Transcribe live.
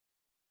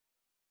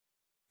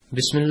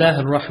Bismillah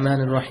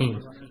ar-Rahman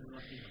ar-Rahim.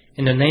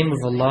 In the name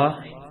of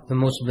Allah, the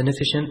most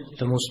beneficent,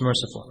 the most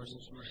merciful.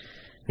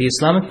 The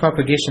Islamic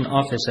Propagation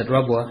Office at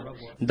Rabwa,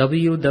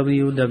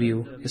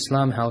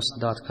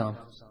 www.islamhouse.com,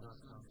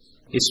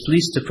 is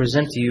pleased to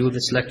present to you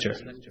this lecture.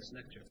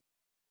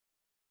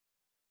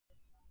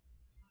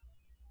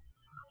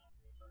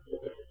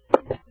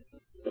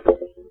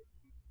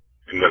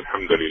 إن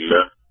الحمد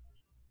لله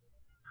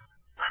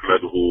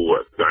أحمده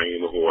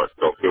وأستعينه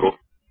وأستغفره.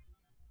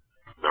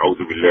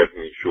 نعوذ بالله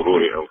من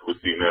شرور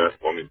أنفسنا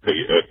ومن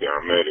سيئات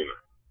أعمالنا.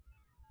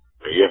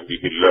 من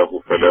يهده الله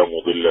فلا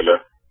مضل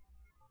له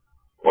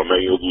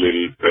ومن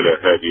يضلل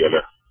فلا هادي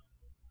له.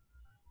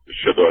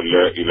 أشهد أن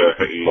لا إله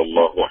إلا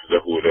الله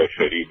وحده لا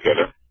شريك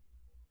له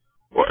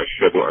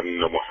وأشهد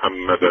أن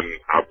محمدا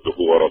عبده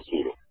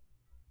ورسوله.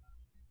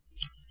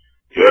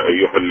 يا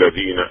أيها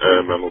الذين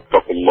آمنوا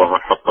اتقوا الله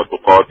حق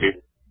تقاته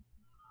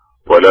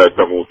ولا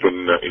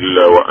تموتن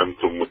إلا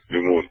وأنتم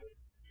مسلمون.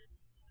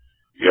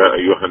 يا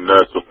أيها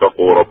الناس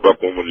اتقوا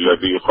ربكم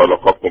الذي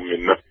خلقكم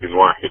من نفس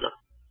واحدة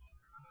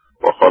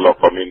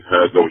وخلق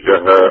منها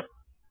زوجها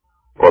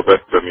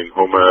وبث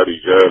منهما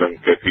رجالا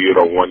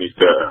كثيرا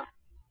ونساء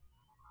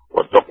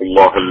واتقوا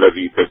الله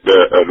الذي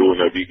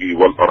تساءلون به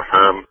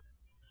والأرحام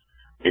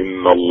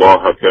إن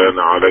الله كان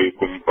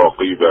عليكم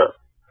رقيبا.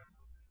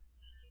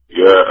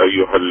 يا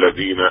أيها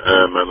الذين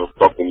آمنوا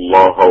اتقوا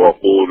الله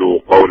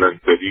وقولوا قولا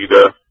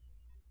سديدا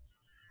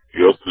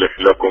يصلح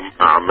لكم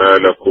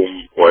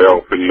أعمالكم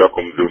ويغفر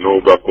لكم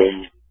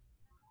ذنوبكم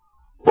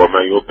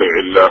ومن يطع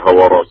الله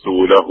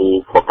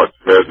ورسوله فقد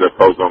فاز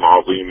فوزا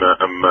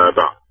عظيما. أما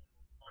بعد،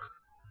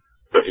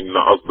 فإن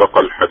أصدق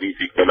الحديث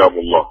كلام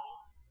الله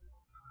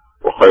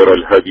وخير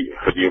الهدي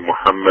هدي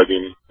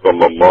محمد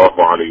صلى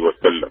الله عليه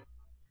وسلم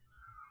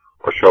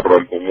وشر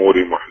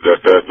الأمور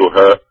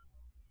محدثاتها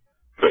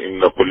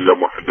فإن كل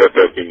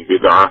محدثة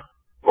بدعة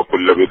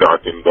وكل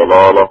بدعة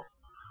ضلالة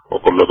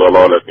وكل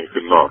ضلالة في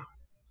النار.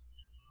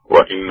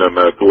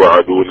 وإنما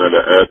توعدون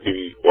لآت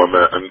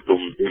وما أنتم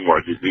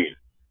بمعجزين.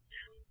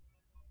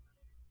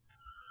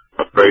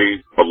 I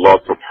praise Allah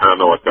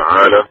subhanahu wa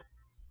ta'ala,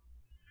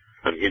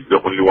 and He's the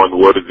only one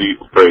worthy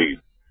of praise.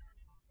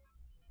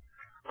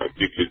 I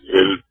seek His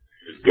help,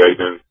 His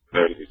guidance,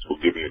 and His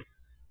forgiveness.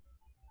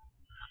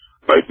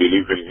 I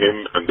believe in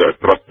Him and I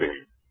trust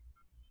Him.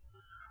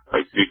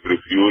 I seek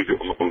refuge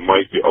on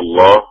Almighty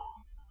Allah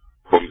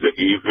from the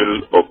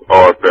evil of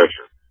our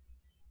passion.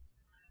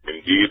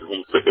 Indeed,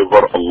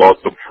 whomsoever Allah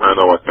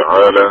subhanahu wa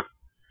ta'ala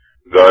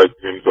guides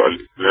him to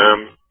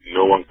al-Islam,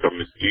 no one can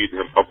mislead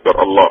him after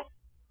Allah.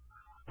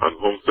 And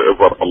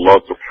whomsoever Allah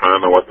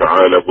subhanahu wa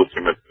ta'ala puts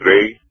him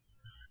astray,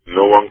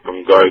 no one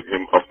can guide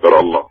him after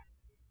Allah.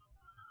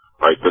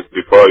 I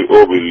testify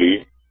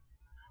openly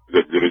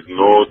that there is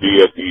no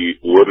deity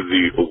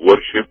worthy of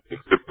worship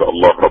except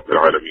Allah Rabbil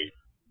Alameen.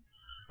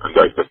 And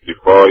I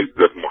testify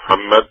that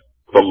Muhammad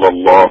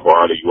sallallahu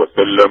alayhi wa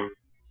sallam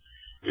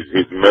is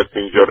his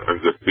messenger and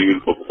the seal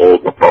of all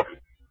the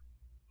prophets.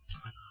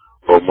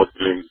 For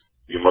Muslims,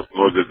 you must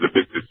know that the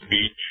best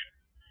speech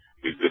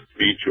is the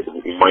speech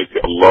of Almighty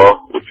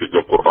Allah, which is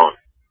the Quran.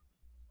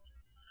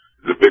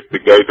 The best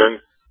guidance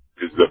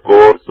is the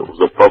course of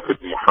the Prophet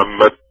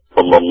Muhammad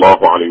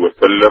sallallahu alayhi wa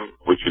sallam,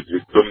 which is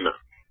his sunnah.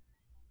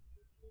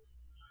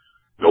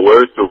 The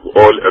worst of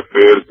all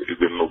affairs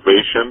is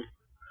innovation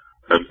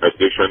and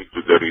addition to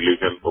the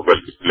religion of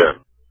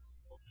Islam.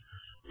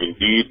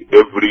 Indeed,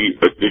 every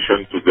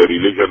addition to the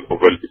religion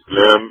of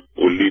Islam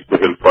will lead to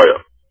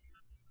hellfire.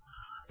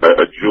 I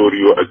adjure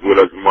you as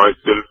well as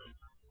myself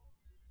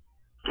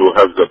to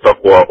have the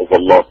taqwa of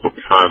Allah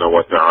subhanahu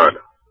wa ta'ala.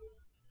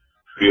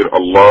 Fear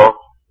Allah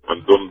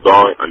and don't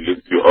die unless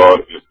you are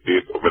in a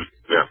state of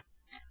Islam.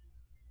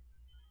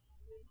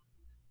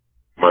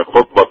 My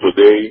khutbah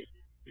today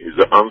is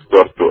the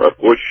answer to a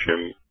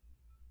question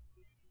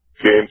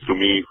came to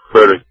me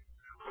first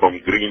from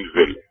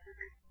Greenville,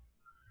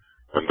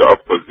 and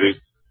after this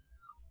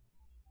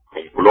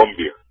from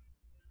Colombia.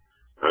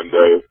 And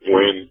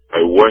when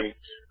I went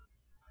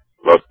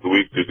last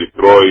week to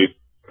Detroit,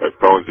 I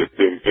found the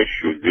same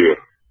issue there.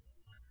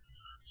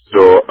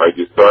 So I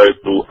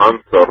decided to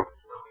answer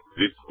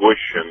this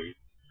question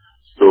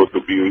so to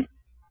be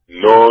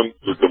known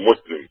to the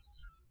Muslims.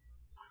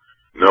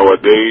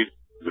 Nowadays,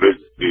 there is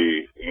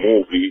a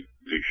movie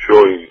they're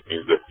showing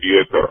in the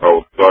theater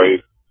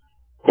outside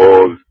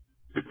called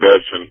The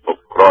Passion of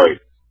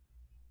Christ.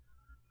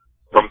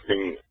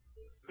 Something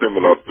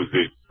similar to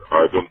this.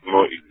 I don't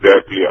know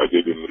exactly, I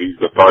didn't read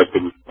the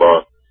title,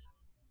 but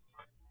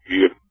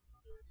here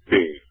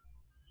saying.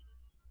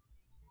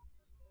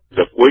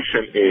 The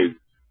question is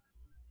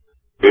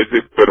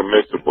it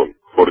permissible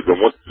for the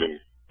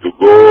Muslims to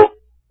go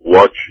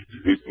watch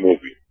this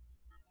movie?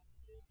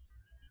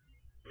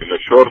 In a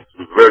short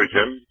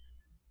version,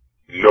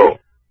 no,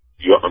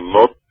 you are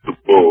not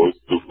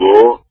supposed to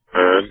go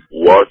and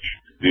watch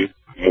this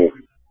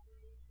movie.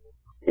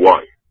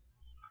 Why?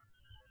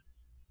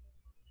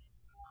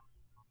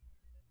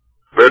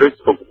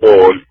 First of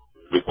all,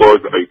 because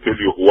I tell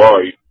you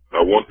why,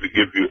 I want to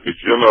give you a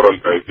general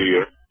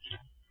idea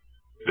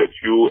that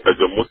you as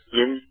a Muslim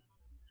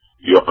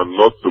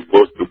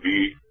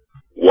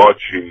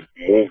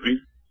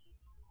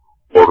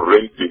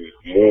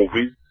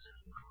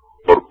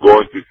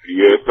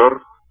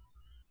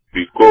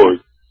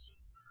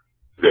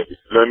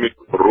Islamic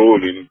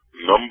ruling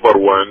number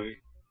 1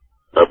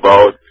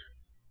 about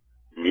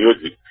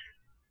music.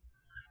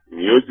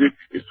 Music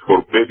is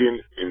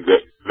forbidden in the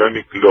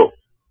Islamic law.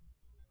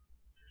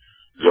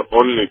 The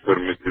only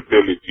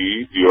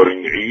permissibility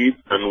during Eid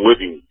and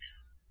wedding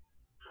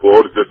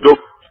for the duf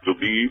to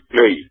be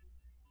played.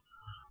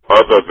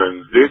 Other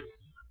than this,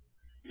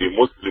 a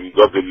Muslim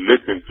doesn't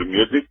listen to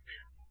music,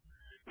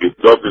 it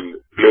doesn't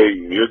play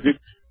music,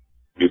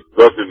 it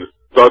doesn't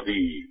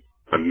study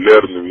and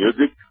learn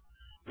music,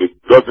 it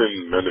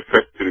doesn't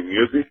manufacture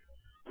music,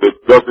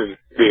 it doesn't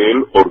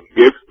sell or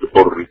gift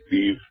or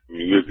receive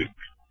music.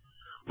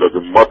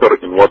 Doesn't matter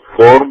in what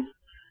form,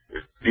 a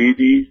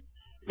CD,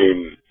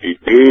 in a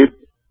tape,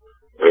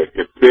 a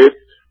cassette,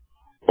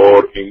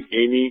 or in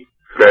any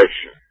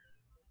fashion.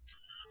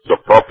 The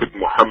Prophet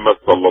Muhammad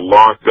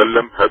sallallahu alaihi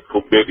wasallam had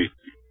forbidden it.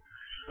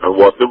 And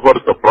whatever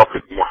the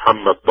Prophet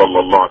Muhammad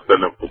sallallahu alaihi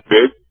wasallam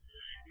forbade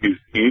is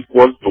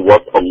equal to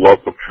what Allah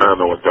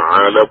subhanahu wa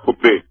ta'ala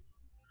forbade.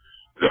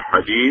 The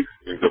hadith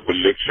in the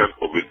collection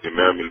of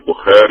Imam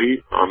al-Bukhari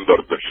under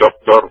the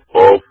chapter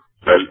of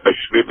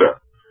al-Ashriba,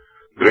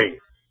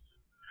 drinks.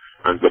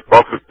 And the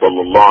Prophet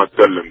sallallahu alaihi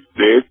wasallam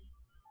said,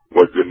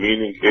 what the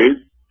meaning is,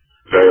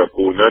 لا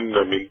يكونن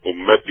من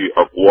أمتي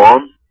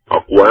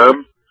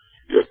أقوام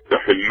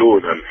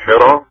يستحلون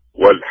الحرى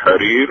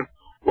والحرير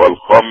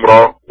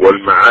والخمر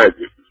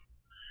والمعازف.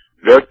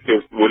 That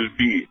it will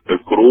be a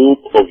group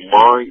of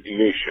my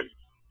nation,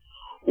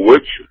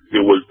 which they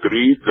will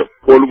treat the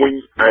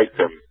following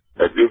items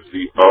as if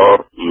they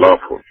are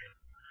lawful.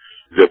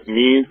 That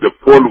means the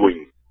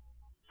following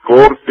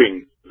 4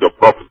 things the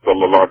Prophet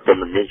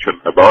ﷺ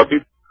mentioned about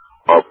it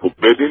are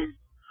forbidden,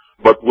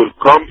 but will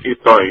come a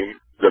time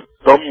that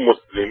some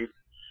Muslims,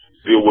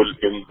 they will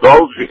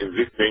indulge in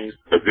these things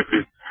as if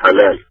it's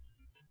halal.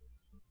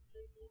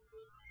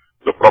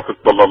 The Prophet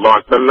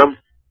ﷺ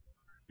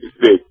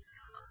said,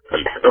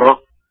 Al-Hira,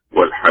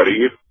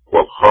 wal-Harir,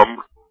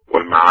 wal-Khamr,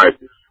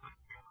 wal-Ma'adif.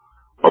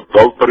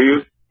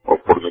 Adultery or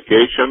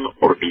fornication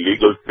or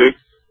illegal sex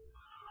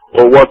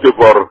or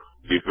whatever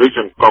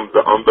division comes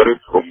under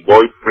it from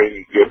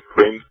boyfriend,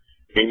 girlfriend,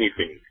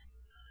 anything.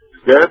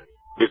 That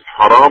is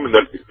haram in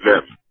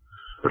Islam.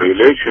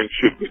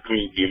 Relationship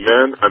between a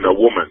man and a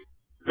woman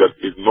that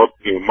is not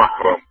a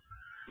mahram,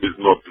 is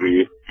not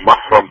a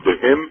mahram to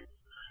him,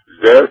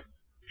 that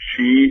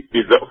she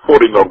is a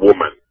foreigner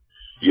woman.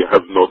 You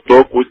have no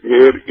talk with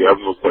her, you have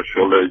no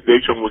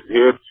socialization with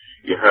her,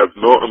 you have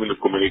no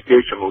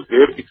communication with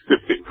her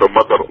except it's a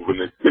matter of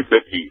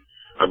necessity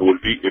and will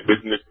be a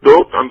business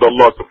talk. And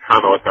Allah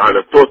subhanahu wa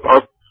ta'ala taught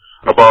us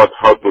about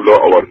how to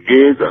lower our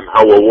gaze and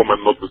how a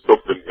woman not to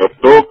soften her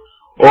talk,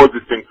 all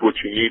the things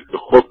which you need the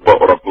khutbah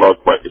or a class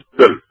by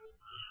itself.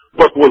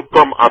 But will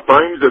come a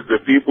time that the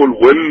people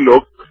will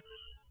look,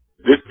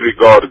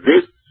 disregard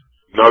this.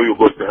 Now you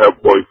go to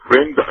have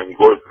boyfriend and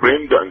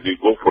girlfriend and they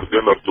go for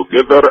dinner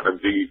together and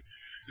they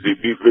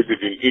be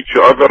visiting each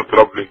other,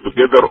 traveling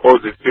together, all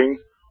these things,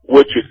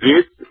 which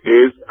this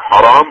is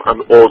haram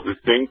and all these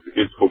things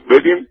is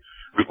forbidden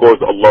because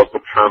Allah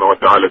subhanahu wa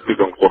ta'ala said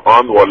in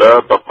Quran,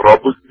 وَلَا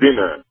تَقْرَبُوا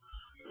الزِّنَا.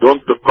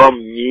 Don't come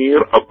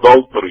near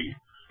adultery.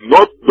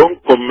 Not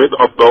don't commit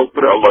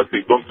adultery, Allah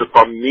says don't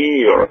come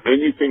near.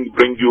 Anything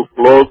bring you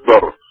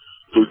closer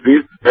to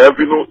this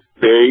avenue,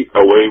 stay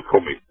away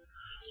from it.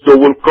 So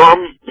will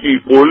come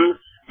people,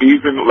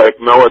 even like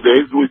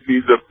nowadays we see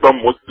that some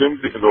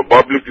Muslims in a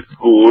public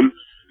school,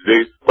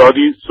 they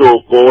study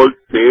so-called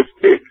safe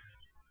sex,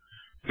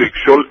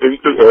 sexual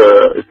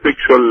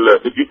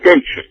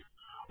education.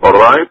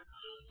 Alright?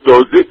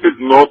 So this is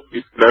not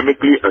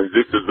Islamically and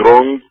this is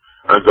wrong.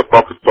 And the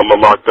Prophet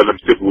ﷺ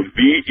said will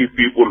be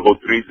people who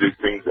treat these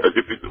things as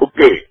if it's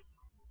okay.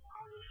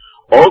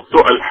 Also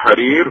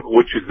al-harir,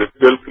 which is the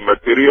silk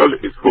material,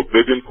 is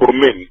forbidden for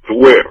men to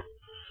wear.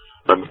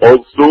 And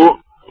also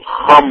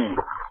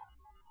khamr,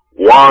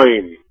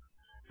 wine.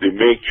 They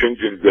may change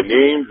in the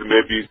names,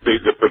 maybe say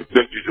the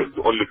percentage is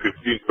only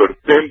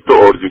 15%,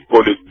 or they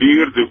call it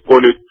beer, they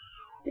call it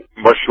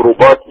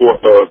mashrubat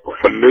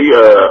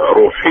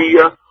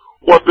ruhiyya,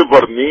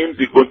 whatever name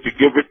they're going to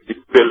give it,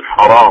 it's still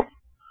haram.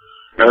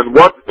 And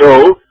what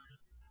else?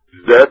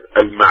 That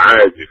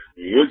al-ma'azif,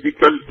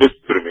 musical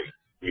instrument.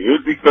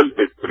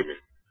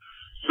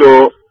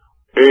 So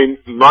in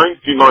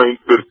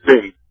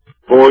 99.9%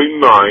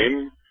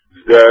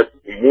 that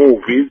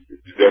movies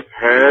that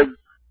has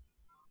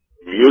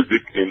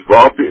music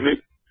involved in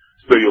it,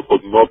 so you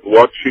could not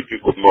watch it, you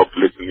could not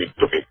listen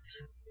to it.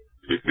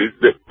 This is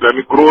the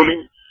Islamic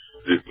ruling.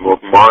 This is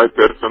not my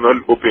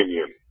personal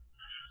opinion.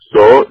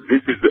 So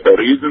this is a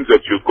reason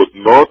that you could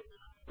not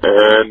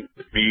and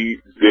be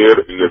there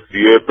in a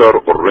theater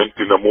or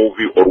renting a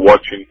movie or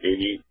watching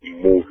any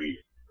movie.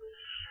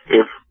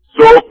 If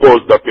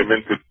so-called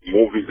documented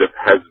movies that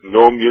has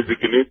no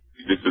music in it,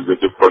 this is a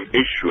different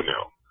issue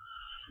now.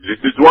 This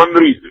is one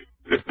reason.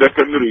 The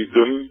second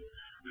reason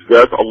is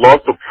that Allah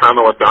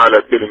subhanahu wa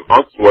ta'ala telling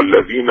us,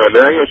 وَالَّذِينَ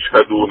لَا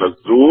يَشْهَدُونَ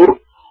الزُّورِ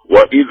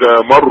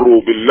وَإِذَا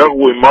مَرُّوا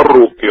بِاللَّغْوِ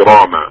مَرُّوا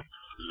كِرَامًا.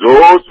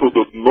 Those who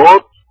do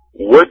not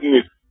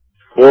witness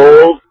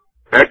false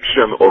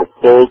action or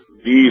false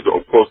deed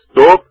or false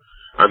talk,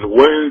 and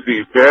when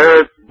they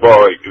pass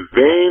by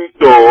vain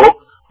talk,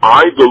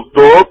 idle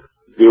talk,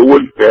 they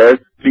will pass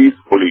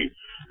peacefully.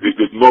 They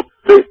did not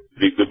sit,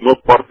 they did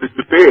not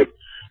participate,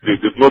 they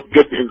did not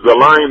get in the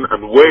line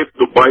and wait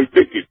to buy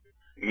tickets.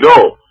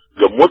 No,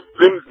 the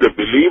Muslims, the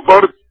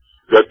believers,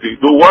 that they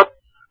do what?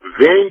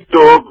 Vain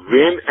talk,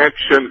 vain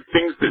action,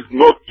 things is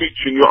not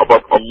teaching you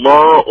about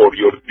Allah or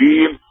your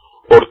deen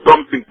or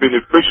something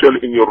beneficial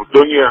in your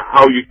dunya,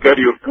 how you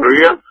carry your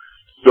career.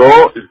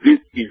 So this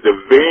is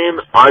a vain,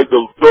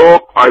 idle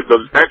talk,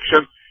 idle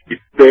action.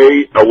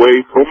 Stay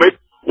away from it.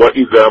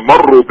 وَإِذَا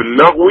مَرُّوا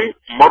بِاللَّغْوِ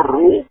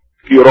مَرُّوا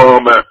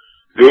كِرَامًا.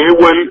 They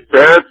will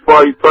pass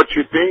by such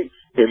a thing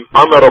in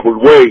honorable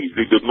way.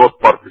 They did not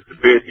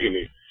participate in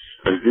it.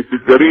 And this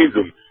is the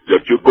reason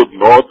that you could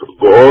not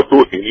go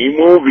to any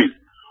movies.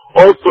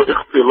 Also,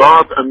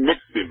 ikhtilat and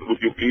mixing.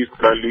 Would you please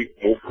kindly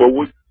move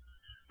forward?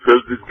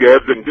 Fill this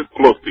gap and get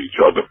close to each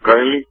other.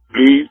 Kindly,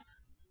 please.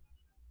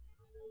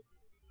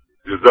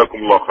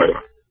 Jazakumullah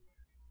khairan.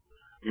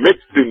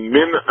 Mixing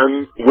men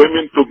and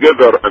women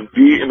together and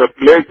be in a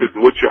places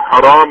which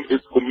haram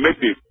is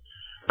committed,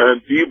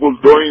 and people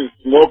doing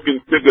smoking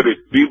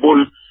cigarettes,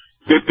 people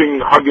sitting,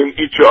 hugging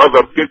each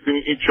other,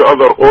 kissing each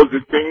other, all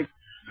these things.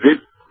 This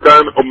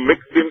kind of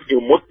mixing,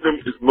 a Muslim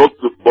is not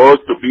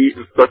supposed to be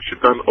in such a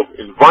kind of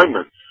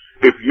environment.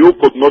 If you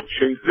could not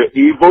change the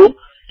evil,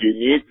 you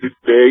need to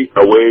stay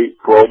away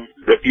from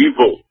the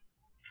evil.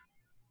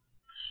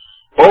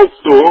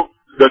 Also,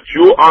 that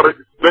you are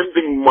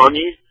spending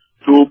money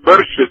to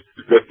purchase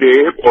the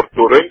tape or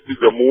to rent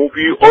the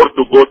movie or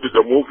to go to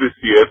the movie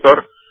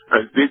theater,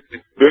 and this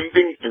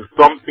spending in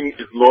something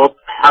is not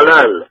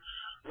halal,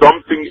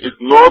 something is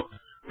not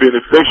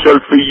beneficial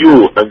for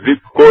you, and this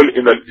called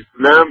in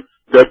Islam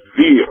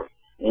tabzir.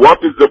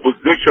 What is the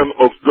position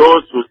of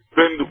those who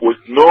spend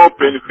with no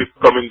benefit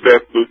coming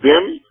back to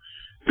them?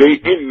 Say,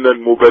 إِنَّ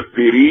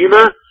الْمُبَذِّرِينَ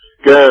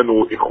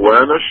كَانُوا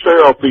إِخْوَانَ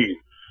الشَّيَاطِينَ.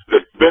 The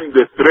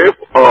spendthrift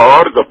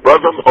are the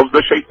brethren of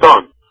the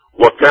shaitan.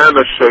 وَكَانَ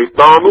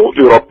الشَّيْطَانُ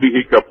لِرَبِّهِ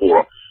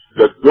كَفُورًا.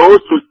 That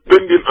those who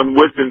spending and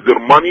wasting their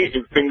money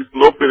in things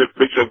no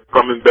beneficial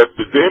coming back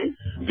to them,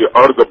 they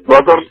are the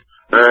brother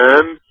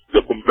and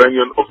the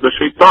companion of the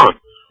shaitan.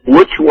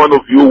 Which one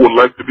of you would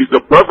like to be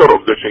the brother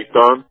of the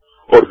shaitan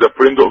or the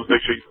friend of the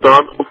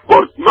shaitan? Of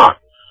course not.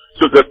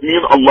 So that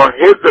means Allah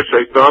hates the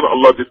shaitan,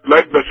 Allah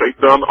dislikes the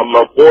shaitan,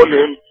 Allah call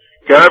him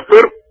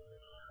kafir.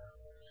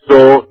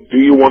 So do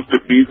you want to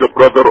be the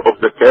brother of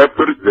the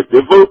kafir, the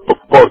devil? Of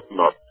course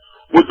not.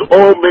 With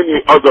all many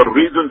other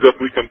reasons that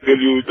we can tell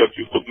you that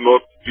you could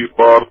not be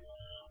part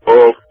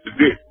of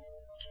this.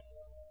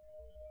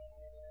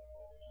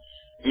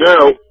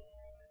 Now,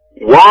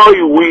 why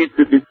we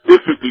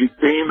specifically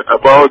saying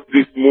about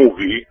this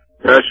movie,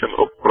 Passion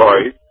of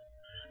Christ,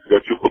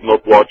 that you could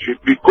not watch it?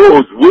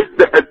 Because with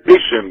the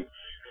addition,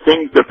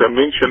 things that I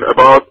mentioned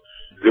about,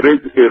 there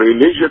is a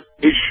religious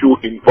issue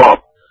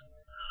involved.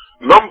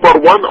 Number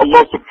one,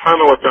 Allah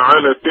subhanahu wa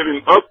ta'ala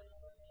telling us,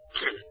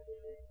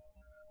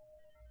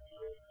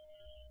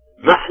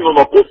 نحن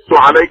نقص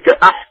عليك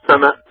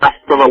أحسن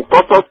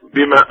القصص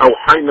بما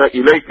أوحينا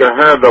إليك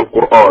هذا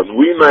القرآن.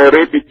 We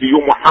narrated to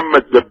you,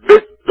 Muhammad, the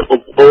best of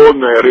all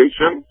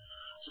narration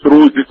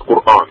through this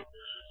Quran.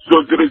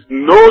 So there is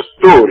no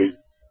story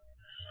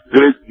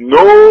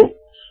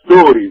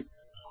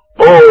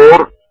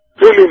or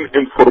telling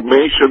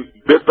information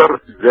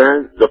better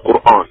than the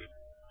Quran.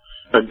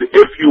 And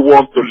if you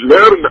want to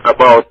learn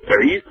about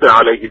Isa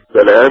alayhi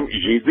salam,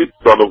 Jesus,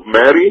 son of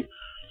Mary,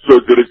 so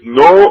there is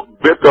no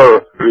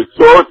better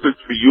resources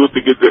for you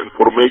to get the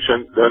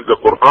information than the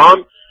Quran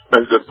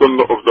and the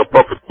Sunnah of the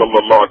Prophet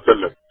sallallahu alaihi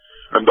wasallam.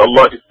 And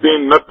Allah is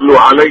saying, نَتْلُ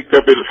عَلَيْكَ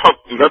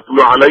بِالْحَقِّ نَتْلُ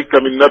عَلَيْكَ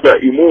مِنْ نَبَأِ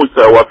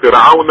مُوسَى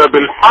وَفِرْعَوْنَ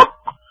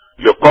بِالْحَقِّ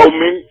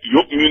لِقَوْمٍ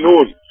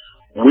يُؤْمِنُونَ.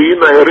 We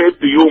narrate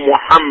to you,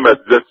 Muhammad,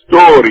 the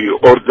story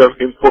or the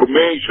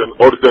information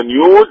or the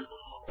news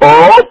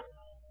of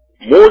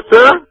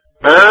Musa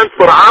and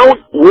Fir'aun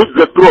with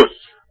the truth.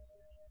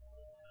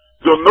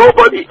 So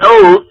nobody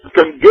else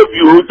can give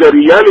you the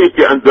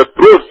reality and the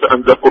truth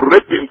and the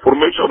correct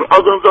information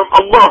other than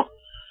Allah.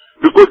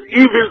 Because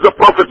even the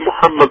Prophet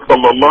Muhammad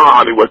sallallahu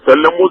alaihi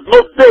wasallam was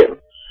not there.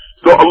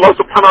 So Allah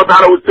subhanahu wa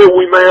ta'ala would say,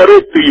 we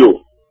narrate to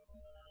you.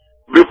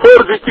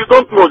 Before this you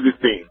don't know this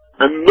thing.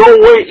 And no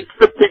way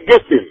except a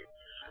guessing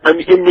and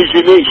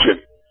imagination.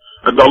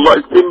 And Allah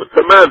is saying,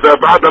 فَمَاذَا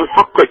بَعْدَ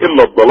الْحَقِّ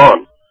إِلَّا الضَّلَالِ.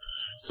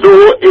 So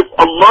if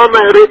Allah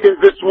narrating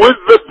this with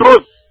the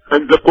truth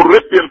and the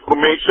correct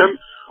information,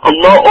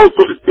 Allah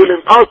also is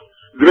telling us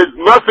there is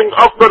nothing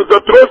after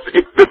the truth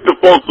except the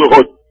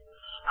falsehood.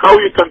 How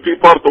you can be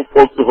part of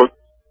falsehood?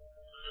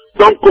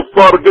 Some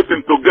kuffar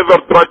getting together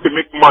try to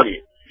make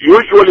money.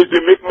 Usually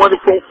they make money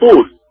from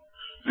fools.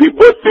 They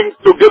put things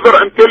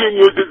together and telling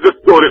you this is the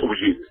story of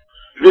Jesus.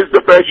 This is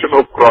the passion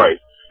of Christ.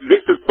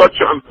 This is such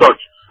and such.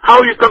 How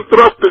you can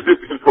trust this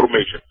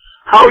information?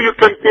 How you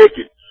can take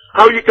it?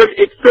 How you can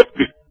accept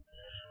it?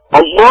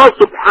 Allah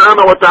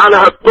subhanahu wa ta'ala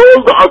has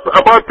told us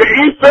about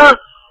Isa,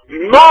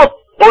 not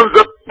on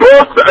the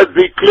truth as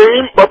they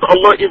claim, but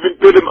Allah even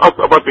telling us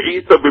about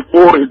Isa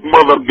before his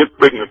mother gets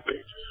pregnant.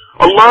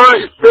 Allah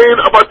is saying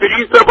about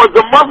Isa, about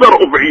the mother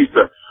of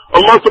Isa.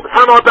 Allah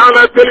subhanahu wa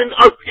ta'ala telling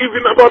us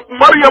even about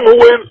Maryam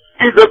when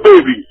is a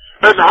baby.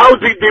 And how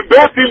they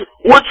debating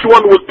which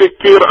one will take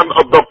care and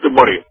adopt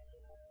Maryam.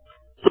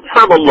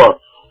 Subhanallah.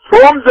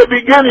 From the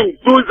beginning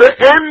to the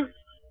end,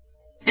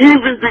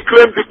 even they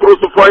claim to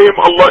crucify him,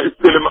 Allah is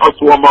telling us,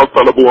 وَمَا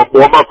صَلَبُوا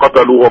وَمَا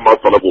قَتَلُوا وَمَا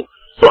صَلَبُوا.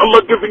 So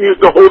Allah giving you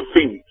the whole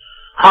thing.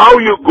 How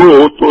you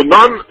go to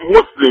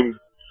non-Muslims,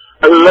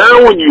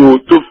 allowing you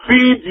to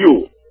feed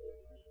you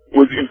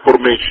with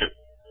information.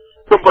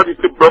 Somebody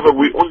said, brother,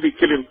 we only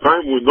killing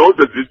time. We know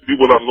that these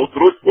people are not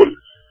truthful.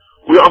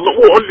 We're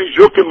only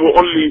joking. We're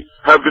only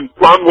having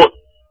fun.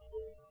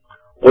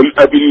 قُلْ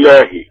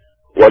أَبِاللَّهِ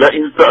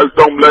وَلَئِنْ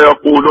سَأَلْتَهُمْ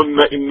لَيَقُولُنَّ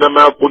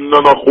إِنَّمَا كُنَّا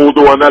نَخُوضُ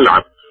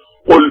وَنَلْعَبُ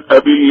قُلْ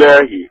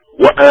أَبِاللَّهِ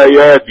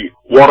وَآيَاتِهِ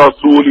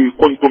وَرَسُولِهِ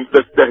كُنْتُمْ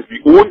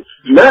تَسْتَهْزِئُونَ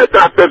لَا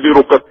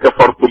تَعْتَذِرُوا قَدْ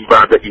كَفَرْتُمْ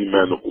بَعْدَ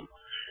إِيمَانِكُمْ.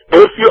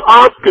 If you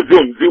ask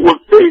them, they will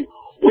say,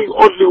 we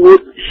only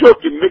were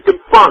joking, making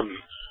fun,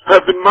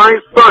 having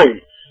nice time.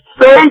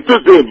 Say to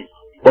them,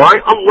 by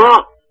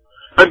Allah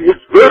and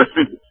His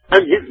verses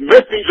and His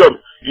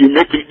messengers, you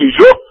making a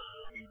joke.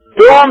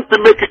 Don't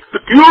make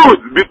excuse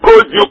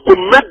because you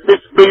commit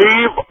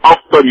disbelief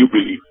after you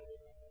believe.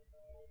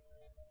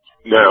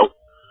 Now,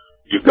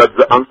 you got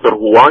the answer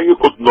why you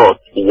could not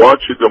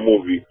watch the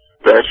movie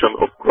Passion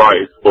of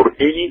Christ or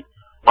any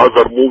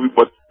other movie,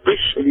 but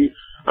especially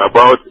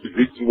about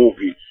this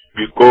movie,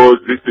 because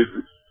this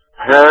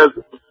has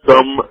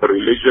some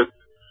religious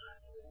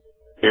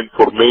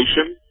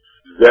information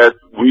that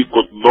we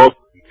could not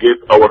get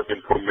our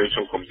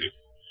information from this.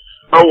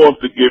 I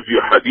want to give you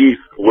hadith,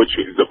 which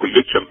is the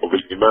collection of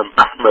Imam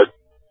Ahmad,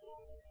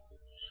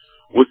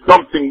 with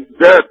something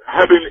that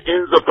happened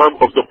in the time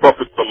of the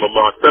Prophet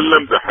sallallahu alaihi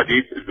wasallam. The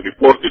hadith is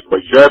reported by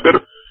Jabir,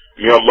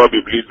 may Allah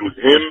be pleased with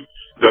him,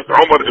 that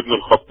Umar ibn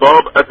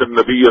al-Khattab أتى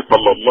النبي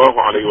صلى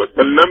الله عليه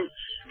وسلم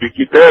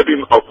بكتاب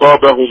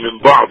أصابه من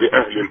بعض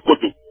أهل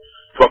الكتب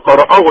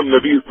فقرأه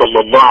النبي صلى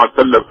الله عليه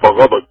وسلم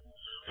فغضب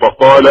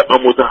فقال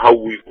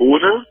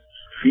أمتهوكون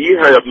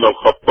فيها يا ابن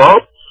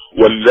الخطاب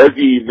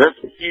والذي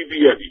نفسي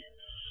بيدي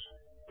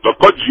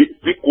لقد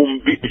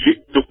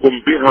جئتكم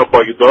بها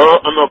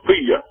بيضاء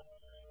نقية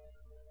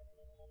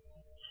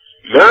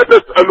لا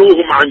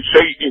تسألوهم عن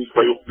شيء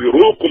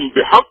فيخبروكم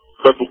بحق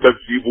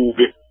فتكذبوا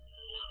به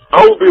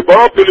أو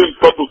بباطل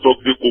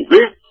فتصدقوا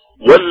به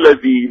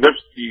والذي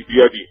نفسي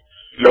بيدي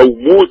لو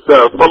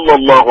موسى صلى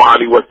الله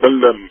عليه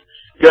وسلم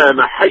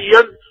كان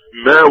حيا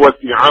ما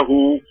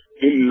وسعه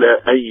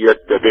إلا أن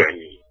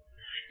يتبعني.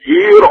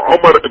 Here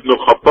Umar ibn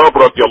al-Khattab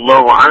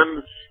radiallahu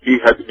anh, he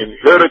had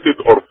inherited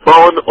or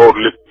found or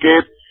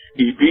located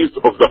a piece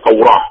of the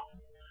Torah.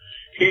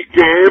 He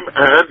came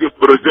and he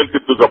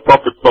presented to the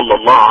Prophet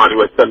sallallahu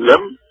alaihi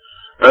wasallam,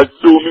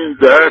 assuming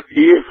that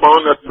he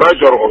found a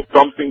treasure or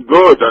something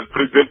good and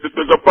presented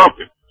to the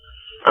Prophet.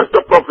 And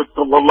the Prophet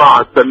sallallahu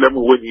alaihi wasallam,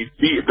 when he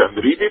see it and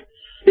read it,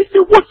 he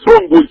said, what's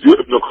wrong with you,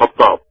 Ibn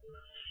al-Khattab?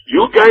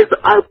 You guys,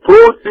 I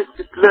brought this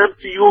Islam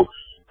to you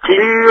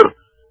clear,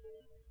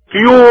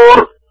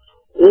 pure,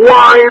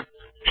 white,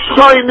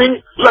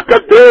 shining like a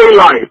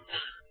daylight.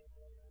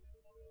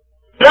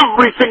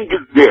 Everything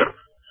is there.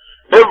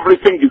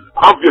 Everything is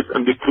obvious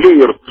and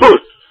clear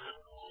truth.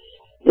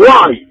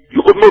 Why?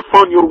 You could not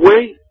find your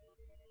way?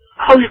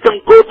 How you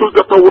can go to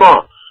the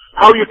Torah?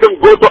 How you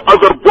can go to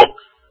other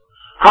books?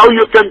 How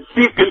you can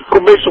seek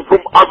information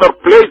from other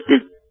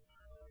places?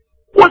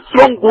 What's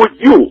wrong with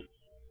you?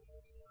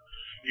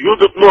 You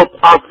did not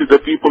ask the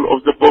people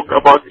of the book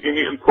about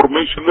any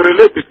information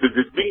related to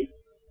this thing.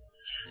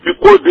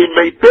 Because they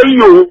may tell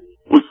you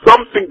with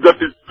something that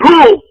is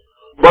true,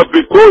 but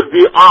because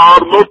they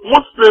are not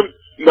Muslims,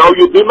 now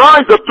you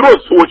deny the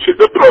truth, which is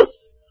the truth.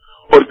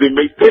 Or they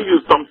may tell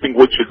you something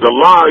which is a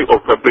lie or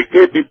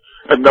fabricated,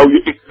 and now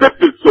you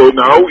accept it, so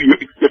now you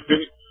accept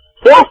it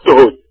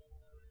falsehood.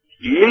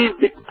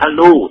 Leave it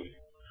alone.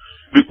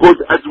 Because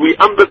as we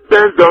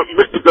understand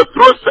the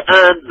truth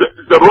and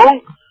the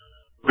wrong,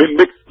 they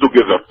mix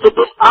together. So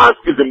don't ask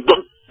them,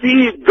 don't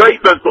seek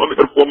guidance on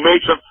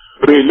information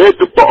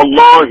related to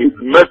Allah, His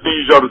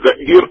Messenger, the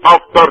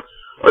hereafter,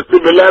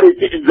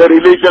 similarity in the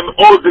religion,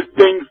 all these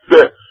things,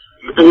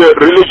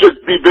 religious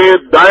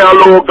debate,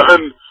 dialogue,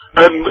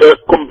 and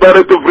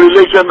comparative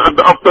religion, and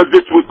after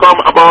this we come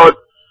about,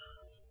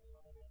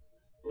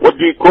 what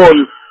do you call,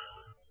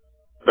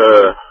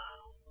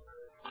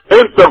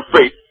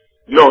 interfaith.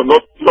 No,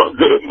 not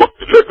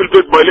little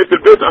bit by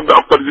little bit, and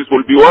after this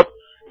will be what?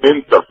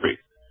 Interfaith.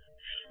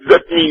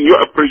 That means you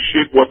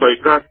appreciate what I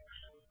got,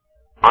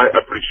 I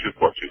appreciate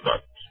what you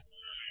got.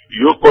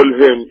 You call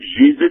him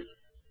Jesus,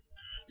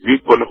 you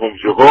call him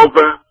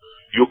Jehovah,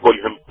 you call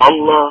him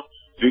Allah,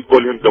 you call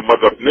him the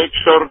Mother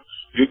Nature,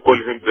 you call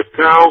him the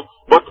cow,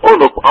 but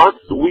all of us,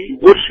 we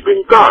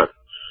worshiping God.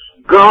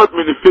 God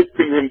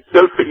manifesting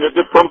himself in a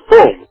different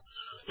form.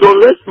 So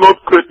let's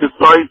not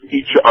criticize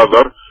each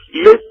other.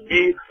 Let's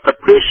be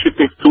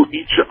appreciative to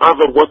each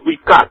other what we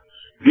got.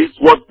 This is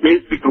what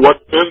basically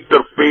what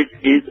interfaith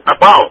is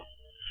about.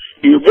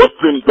 a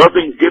Muslim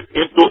doesn't get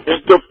into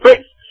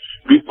interface,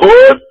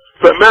 because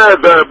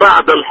فَمَاذَا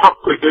بَعْدَ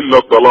الْحَقِّ إِلَّا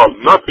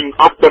الضَّلَالِ, nothing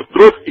after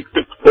truth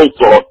except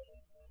falsehood.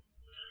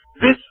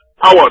 This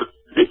ours,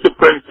 this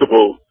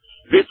principle,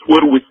 this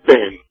where we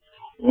stand.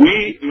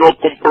 We no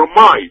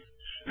compromise.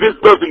 This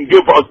doesn't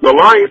give us the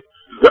right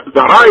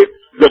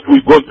that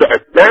we're going to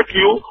attack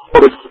you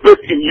or spit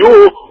in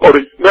you or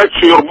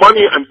snatch your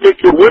money and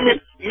take your women.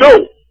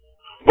 No.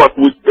 But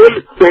we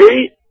still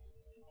say,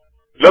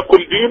 لَكُمْ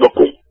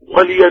دِينُكُمْ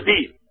وَلِيَ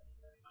دِينِ.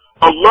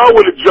 Allah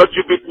will judge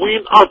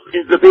between us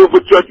in the day of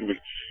judgment.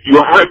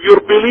 You have your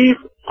belief,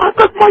 I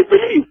got my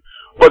belief.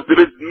 But there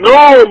is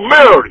no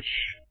marriage.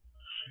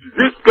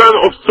 This kind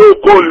of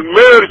so-called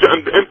marriage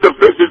and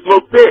interface is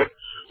not there.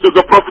 So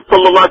the Prophet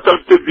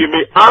ﷺ said, they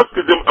may ask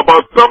them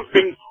about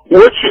something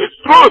which is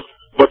truth,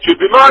 but you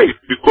deny it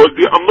because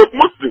they are not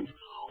Muslims.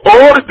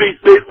 Or they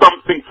say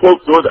something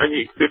falsehood and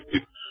you accept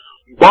it.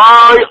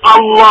 By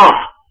Allah,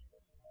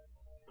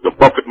 the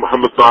Prophet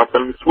Muhammad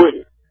ﷺ is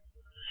swearing.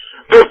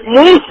 If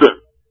Musa,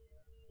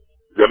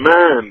 the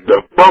man,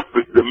 the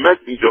prophet, the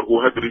messenger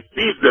who had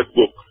received that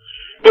book,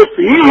 if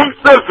he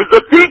himself is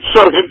a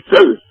teacher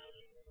himself,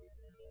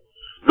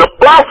 the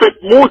Prophet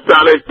Musa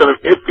alayhi salam,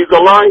 if he's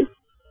alive,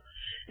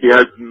 he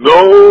has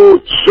no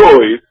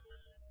choice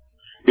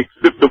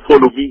except to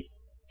follow me,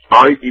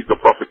 i.e. the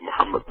Prophet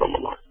Muhammad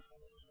sallallahu alaihi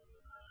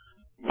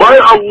wasallam. By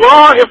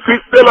Allah, if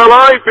he's still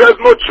alive, he has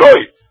no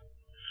choice.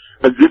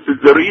 And this is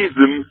the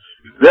reason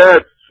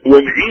that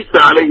when Isa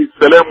alayhi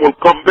salam will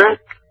come back,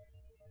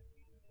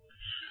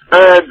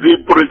 and they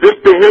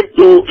present to him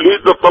to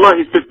lead the salah,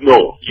 he said,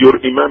 no, your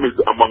imam is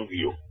among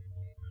you.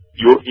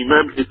 Your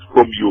imam is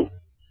from you.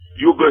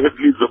 You go ahead,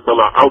 lead the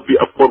salah, I'll be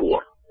a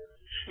follower.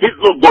 He's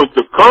not going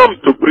to come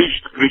to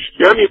preach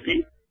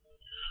Christianity,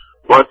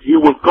 but he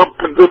will come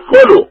and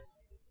follow.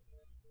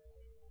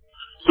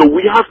 So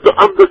we have to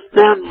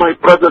understand, my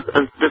brothers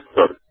and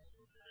sisters,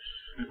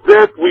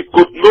 that we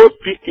could not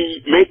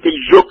be making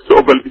jokes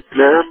over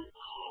Islam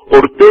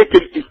or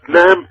taking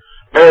Islam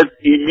as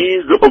a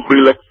means of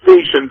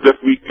relaxation that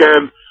we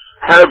can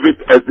have it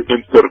as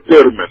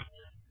entertainment.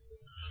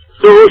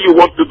 So you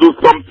want to do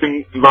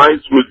something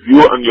nice with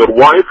you and your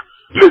wife,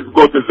 let's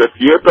go to the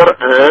theater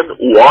and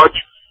watch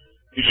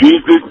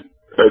Jesus,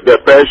 the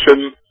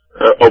Passion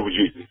of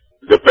Jesus,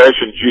 the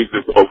Passion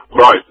Jesus of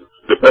Christ,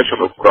 the Passion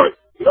of Christ.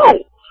 No.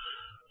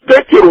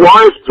 Take your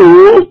wife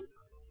to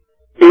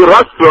a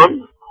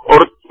restaurant or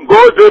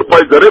go there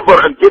by the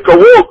river and take a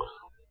walk.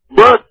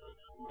 But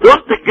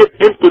don't get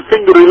into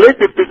things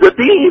related to the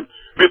deen,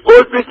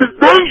 because this is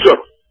danger.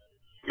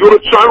 Your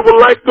child will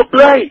like to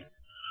play,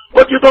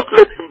 but you don't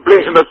let him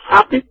play in a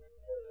socket.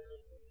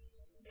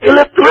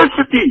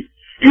 Electricity,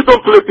 you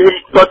don't let him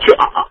touch a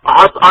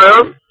hot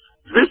iron.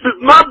 This is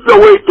not the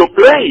way to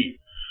play.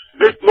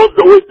 This is not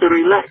the way to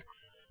relax.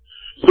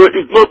 So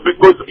it's not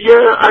because,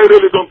 yeah, I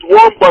really don't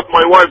want, but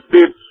my wife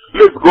said,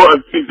 let's go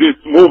and see this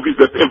movie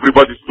that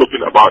everybody's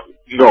talking about.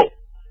 No.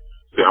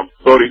 Say, I'm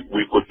sorry,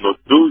 we could not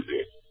do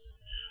this.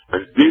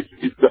 And this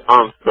is the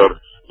answer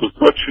to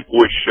such a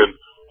question.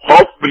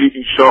 Hopefully,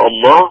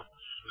 inshallah,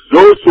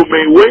 those who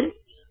may win,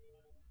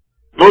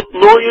 not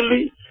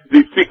knowingly,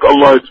 they seek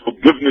Allah's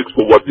forgiveness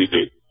for what they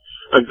did.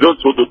 And those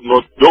who did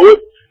not do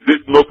it,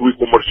 this not we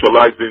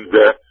commercializing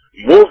the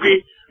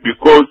movie,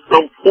 because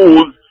some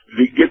fools,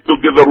 they get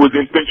together with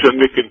the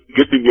intention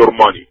getting your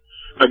money.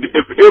 And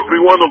if every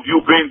one of you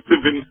paying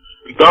 $7,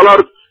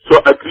 so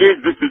at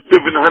least this is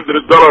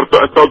 $700 to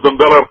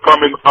 $1,000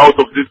 coming out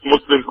of these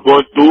Muslims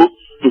going to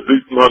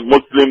these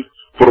non-Muslims,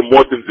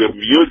 promoting their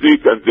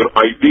music and their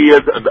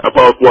ideas and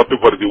about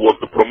whatever they want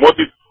to promote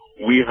it.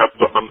 We have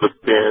to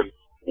understand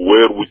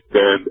where we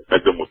stand as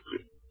a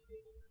Muslim.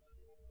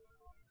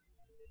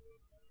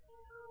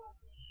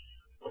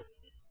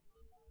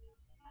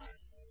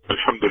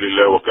 الحمد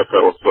لله وكفى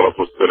والصلاة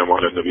والسلام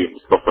على النبي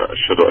المصطفى.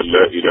 أشهد أن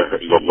لا إله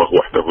إلا الله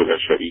وحده لا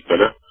شريك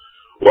له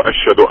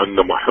وأشهد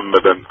أن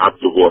محمدا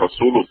عبده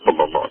ورسوله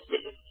صلى الله عليه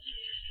وسلم.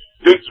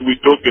 Since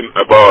we're talking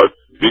about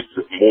this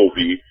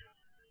movie,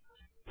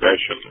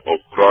 Passion of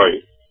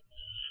Christ,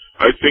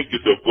 I think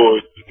it's a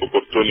good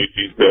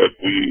opportunity that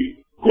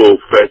we go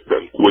fast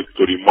and quick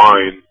to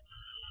remind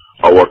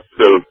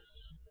ourselves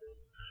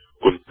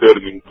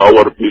concerning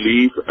our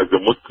belief as a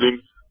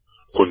Muslim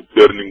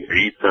concerning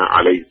Isa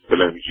alayhi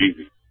salam,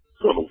 Jesus,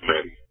 son of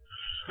Mary.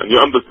 And you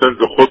understand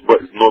the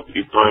khutbah is not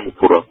a time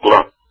for a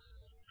class.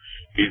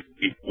 It's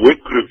a quick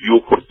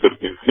review for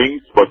certain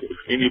things, but if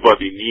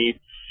anybody needs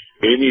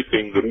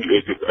anything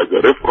related as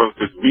a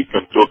references, we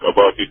can talk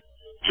about it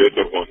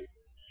later on.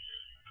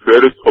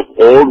 First of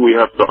all, we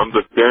have to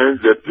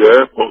understand that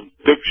the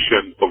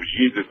conception of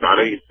Jesus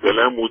alayhi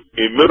salam was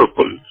a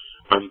miracle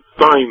and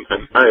sign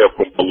and ayah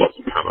from Allah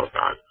subhanahu wa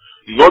ta'ala.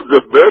 Not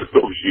the birth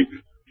of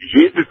Jesus.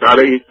 Jesus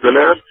alayhi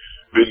salam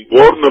been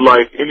born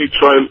like any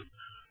child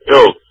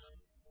else.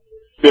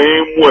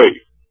 Same way.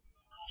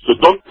 So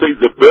don't say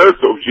the birth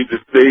of Jesus,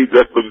 say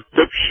the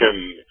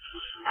conception.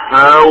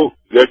 How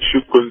that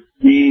you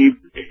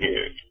conceived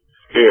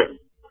him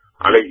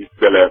alayhi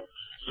salam.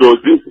 So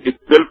this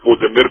itself was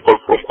a miracle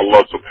from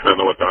Allah subhanahu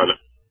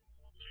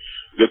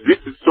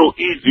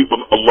mercy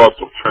on Allah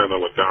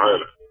subhanahu wa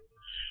ta'ala.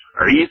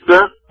 Isa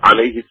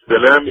alayhi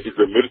salam is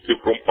a mercy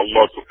from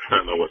Allah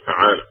subhanahu wa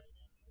ta'ala.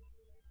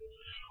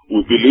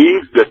 We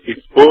believe that he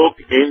spoke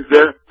in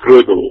the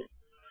cradle.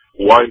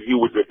 While he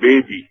was a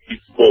baby, he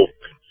spoke.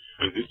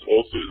 And this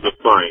also is the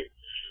sign.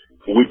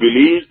 We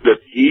believe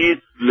that he is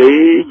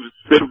slave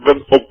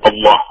servant of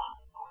Allah.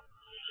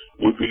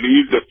 We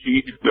believe that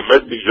he is the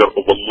messenger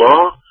of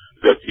Allah,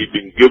 that he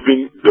been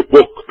given the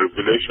book,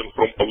 revelation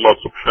from Allah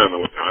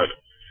subhanahu wa ta'ala.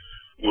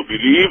 We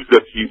believe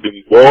that he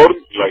been born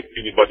like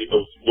anybody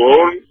else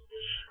born,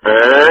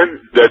 and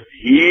that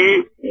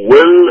he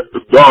will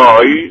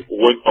die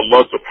when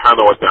Allah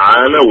subhanahu wa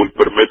ta'ala will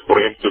permit for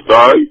him to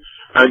die,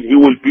 and he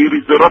will be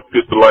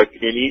resurrected like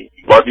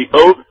anybody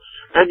else,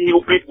 and he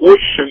will be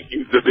questioned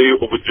in the day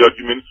of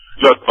judgment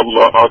like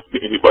Allah asked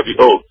anybody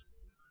else.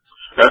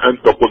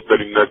 أَأَنْتَ قُلْتَ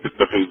لِلنَّاسِ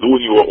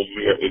اتَّخِذُونِي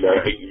وَأُمِّيَ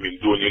إِلَٰهَيْنِ مِن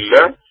دُونِ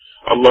اللَّهِ.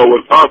 Allah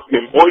will ask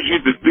him, oh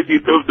Jesus, did he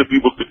tell the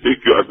people to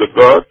take you as a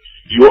God,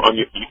 you and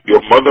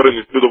your mother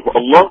instead of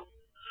Allah?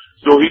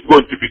 So he's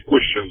going to be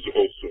questions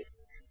also.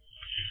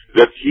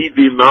 That he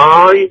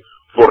deny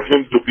for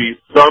him to be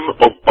son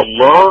of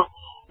Allah,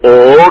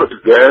 or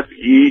that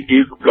he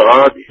is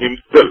God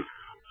himself.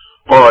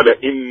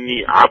 قال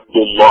إني عبد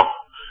الله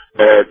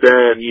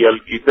آتاني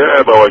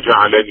الكتاب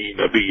وجعلني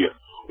نبيا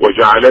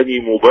وجعلني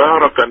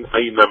مباركا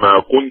أينما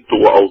كنت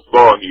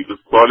وأوصاني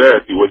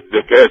بالصلاة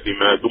والزكاة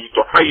ما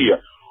دمت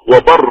حيا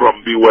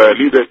وبرا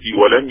بوالدتي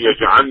ولم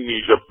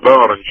يجعلني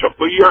جبارا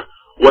شقيا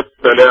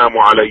والسلام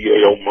علي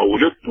يوم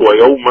ولدت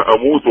ويوم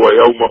أموت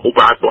ويوم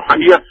أبعث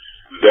حيا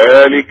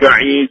ذلك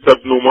عيسى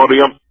ابن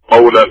مريم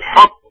قول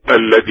الحق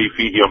الذي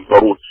فيه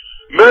يمترون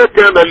ما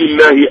كان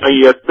لله أن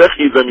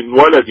يتخذ من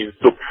ولد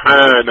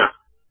سبحانه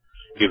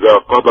إذا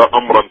قضى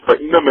أمرا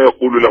فإنما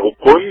يقول له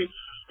كن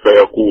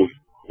فيكون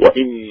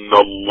وإن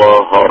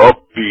الله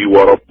ربي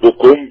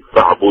وربكم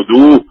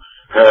فاعبدوه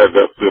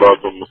هذا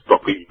صراط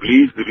مستقيم.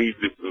 Please read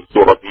this in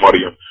Surah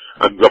Maryam.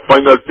 And the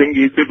final thing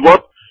he said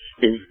what?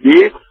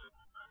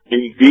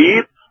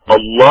 Indeed,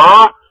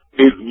 Allah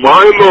is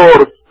my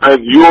Lord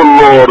and your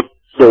Lord,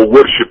 so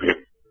worship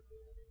him.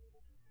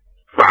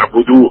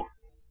 فاعبدوه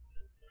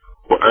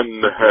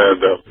وأن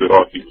هذا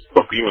صراطي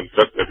مستقيما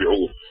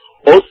فاتبعوه.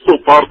 Also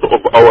part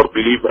of our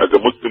belief as a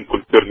Muslim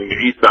concerning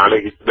Isa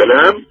alayhi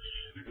salam,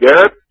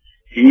 that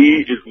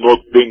he is not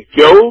being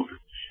killed,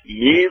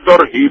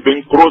 neither he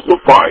been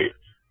crucified.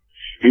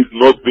 He's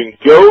not been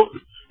killed,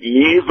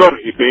 neither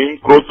he been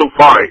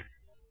crucified.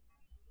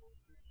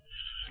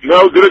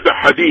 Now there is a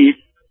hadith,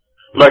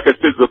 like I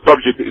said, the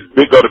subject is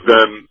bigger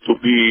than to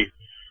be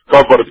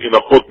covered in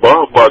a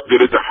khutbah, but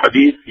there is a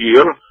hadith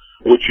here,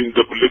 which in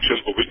the collection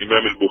of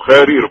Imam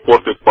al-Bukhari,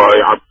 reported by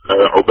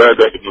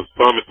Ubadah ibn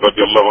Samit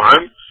radiallahu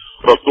anh,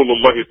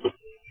 Rasulullah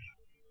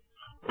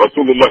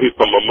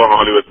sallallahu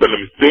alayhi wa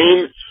sallam is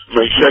saying,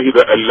 من شهد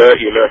أن لا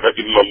إله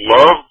إلا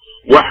الله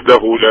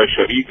وحده لا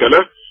شريك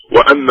له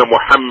وأن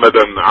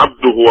محمدا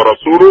عبده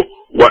ورسوله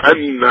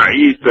وأن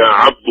عيسى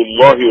عبد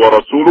الله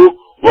ورسوله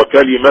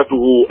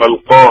وكلمته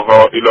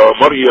ألقاها إلى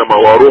مريم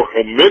وروح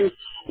منه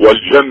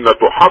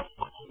والجنة حق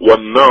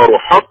والنار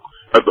حق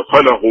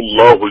أدخله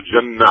الله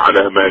الجنة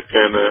على ما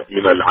كان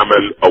من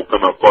العمل أو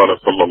كما قال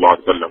صلى الله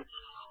عليه وسلم.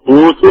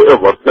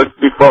 Whosoever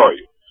testify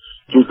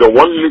to the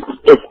oneness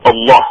of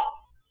Allah,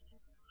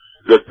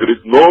 that there is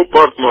no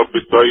partner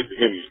beside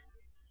him,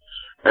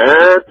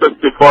 and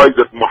testify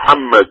that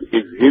Muhammad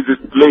is his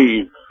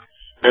slave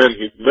and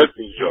his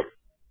messenger,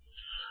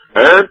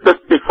 and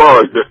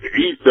testify that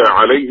Isa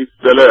alayhi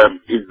salam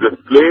is the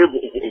slave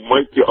of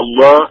Almighty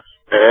Allah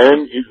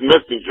and his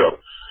messenger,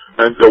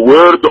 and the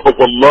word of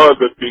Allah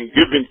that's been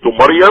given to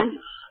Maryam,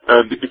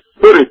 and the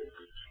spirit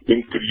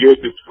been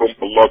created from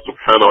Allah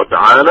subhanahu wa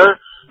ta'ala,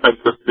 and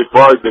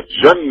testify that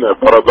Jannah,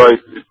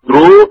 paradise, is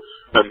true,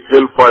 and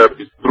hellfire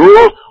is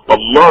true,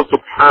 Allah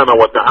subhanahu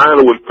wa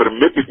ta'ala will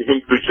permit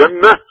him to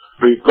Jannah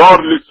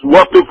regardless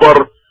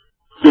whatever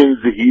sins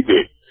he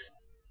did.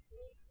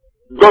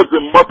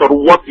 Doesn't matter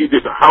what he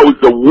did, how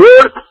the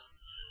worst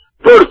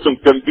person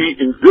can be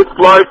in this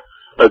life,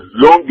 as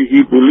long as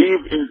he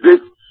believes in this,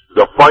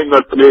 the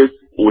final place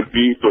will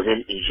be to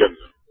him in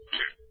Jannah.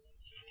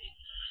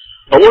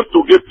 I want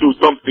to get to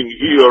something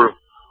here,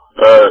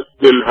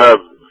 still have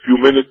a few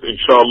minutes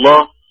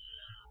inshallah,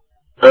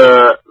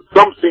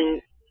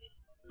 something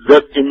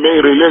that may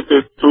relate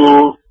it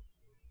to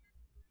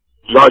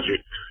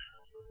logic.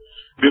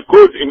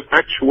 Because in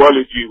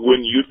actuality,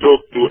 when you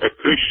talk to a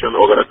Christian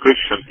or a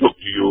Christian talk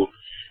to you,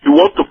 he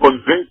wants to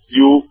convince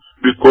you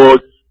because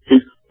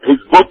his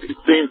book is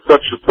saying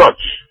such and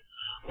such.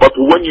 But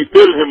when you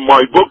tell him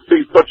my book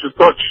says such and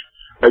such,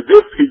 as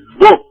if his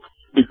book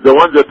is the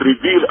one that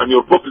revealed and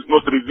your book is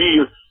not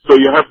revealed, so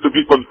you have to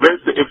be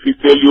convinced if he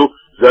tell you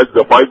that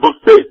the Bible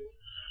says.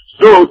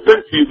 So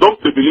since you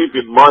don't believe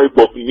in my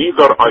book,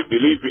 neither I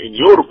believe in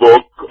your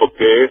book,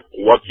 okay,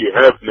 what you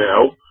have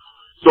now,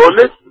 so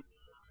let's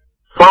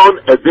find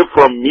a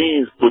different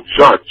means to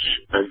judge,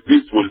 and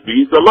this will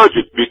be the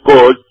logic,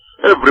 because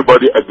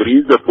everybody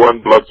agrees that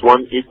 1 +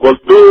 1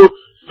 = 2,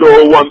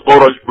 so 1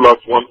 orange plus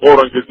 1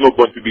 orange is not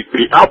going to be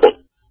 3 apples.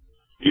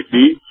 You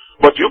see?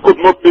 But you could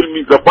not tell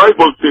me the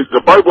Bible says,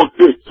 the Bible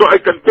says. So I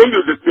can tell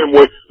you the same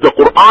way. The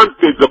Quran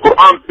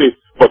says,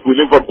 but we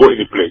never go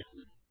any place.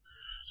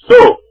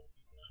 So,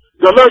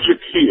 the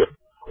logic here,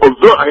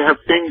 although I have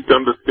things to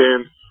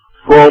understand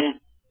from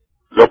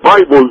the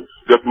Bible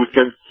that we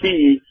can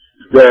see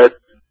that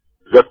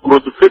the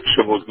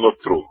crucifixion was not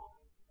true.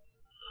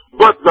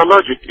 But the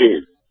logic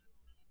is,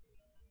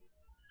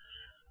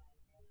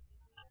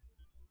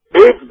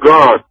 if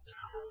God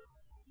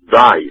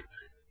died,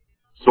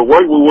 so why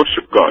we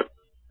worship God?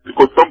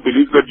 Because some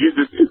believe that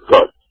Jesus is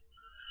God.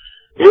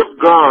 If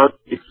God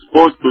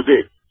exposed to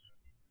death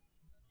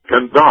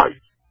can die,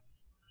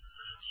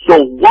 so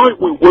why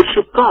we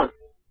worship God?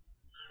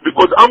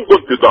 Because I'm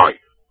going to die.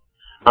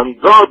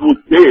 And God was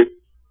dead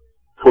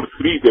for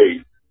 3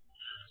 days.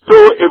 So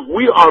if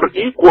we are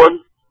equal,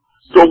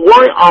 so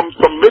why I'm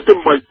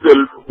submitting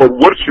myself or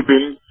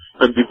worshiping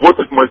and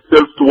devoting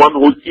myself to one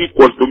who's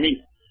equal to me?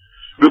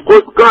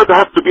 Because God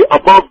has to be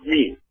above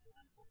me.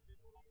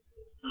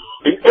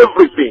 In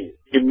everything,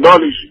 in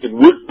knowledge, in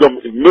wisdom,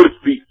 in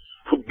mercy,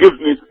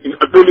 forgiveness, in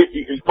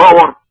ability, in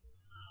power.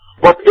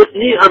 But if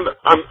me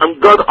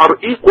and God are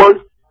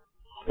equal,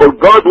 or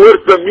God worse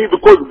than me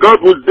because God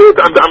was dead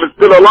and I'm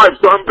still alive,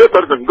 so I'm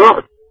better than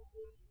God.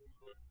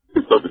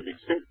 It doesn't make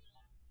sense.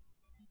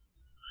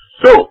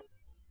 So,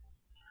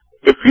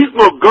 if he's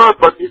not God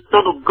but he's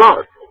Son of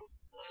God,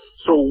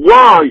 so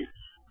why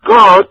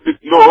God did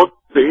not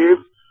save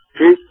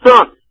his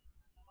Son?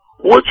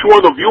 Which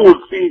one of you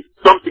will see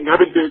something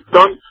happen to his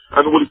Son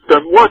and will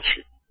stand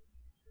watching?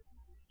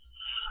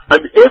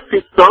 And if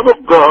he's Son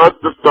of God,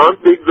 the Son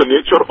takes the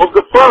nature of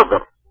the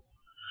Father.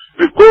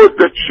 Because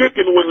the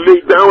chicken will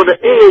lay down an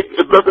egg,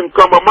 it doesn't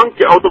come a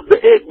monkey out of the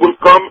egg, will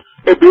come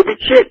a baby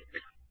chick.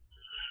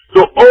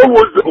 So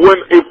always when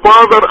a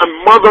father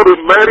and mother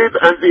are married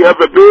and they have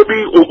a baby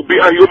who will be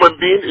a human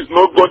being, is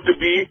not going to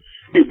be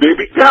a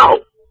baby cow.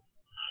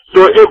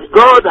 So if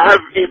God has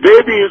a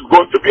baby, he's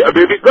going to be a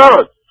baby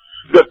God.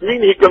 That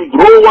means he can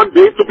grow one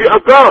day to be a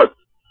God.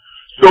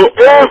 So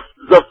if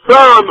the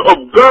Son of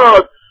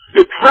God,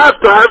 it has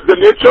to have the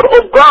nature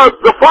of God,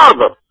 the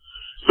Father.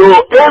 So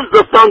if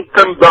the Son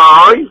can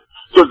die,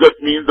 so that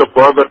means the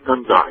Father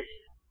can die.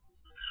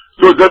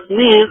 So that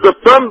means the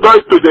Son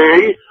died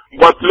today,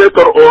 but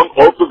later on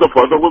also the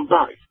Father will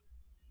die.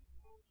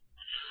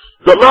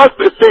 The last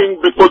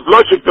thing, because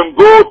logic can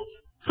go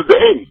to the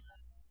end.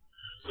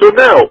 So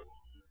now,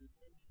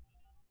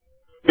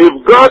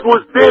 if God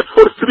was dead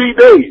for 3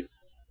 days,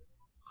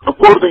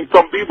 according to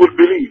some people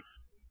believe,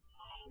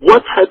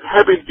 what had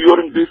happened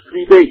during these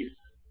 3 days?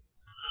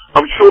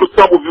 I'm sure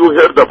some of you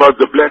heard about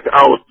the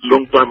blackout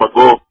long time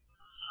ago,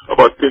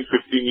 about 10,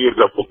 15 years,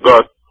 I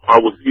forgot. I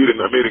was here in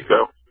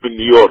America, in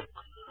New York,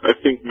 I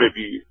think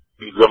maybe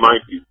in the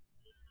 90s.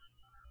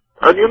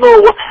 And you know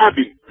what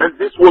happened? And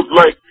this was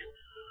like,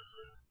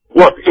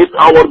 8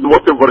 hours,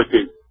 whatever it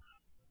is.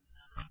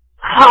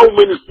 How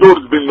many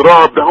stores been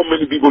robbed, how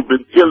many people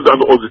been killed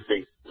and all these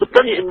things. So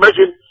can you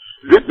imagine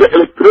that the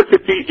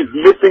electricity is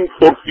missing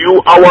for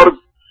few hours?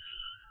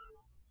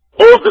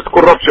 All this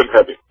corruption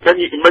happened. Can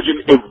you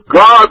imagine if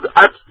God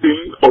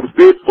absent or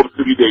dead for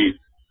 3 days?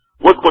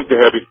 What's going to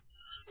happen?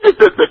 Is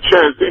there a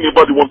chance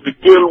anybody wants to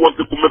kill, wants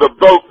to commit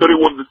adultery,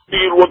 wants to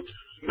steal, wants to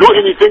do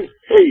anything?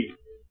 Hey,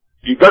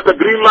 you got a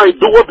green light,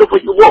 do whatever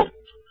you want.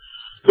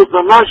 So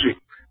the logic,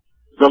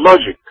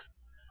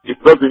 it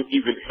doesn't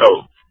even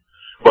help.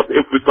 But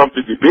if we come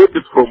to debate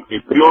it from a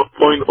pure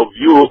point of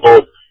view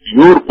of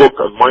your book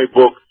and my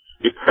book,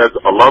 it has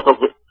a long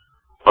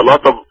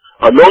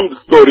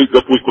story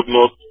that we could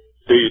not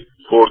say it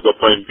for the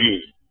time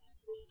being.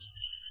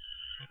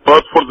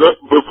 But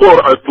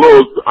before I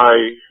close, I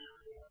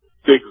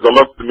take the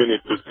last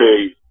minute to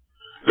say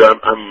that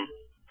I'm,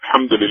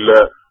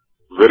 alhamdulillah,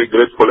 very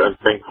grateful and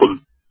thankful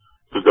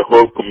to the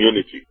whole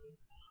community.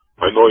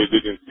 I know you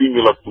didn't see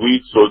me last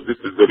week, so this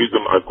is the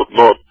reason I could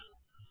not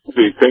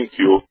say thank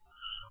you.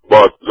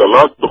 But the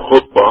last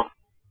khutbah,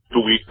 2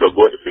 weeks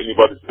ago, if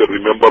anybody still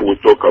remember, we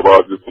talk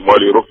about the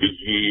Somali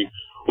refugee,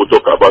 we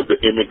talk about the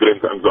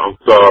immigrant and the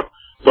Ansar.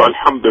 So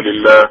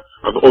alhamdulillah,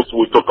 and also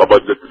we talk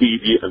about the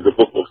CD and the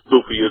book of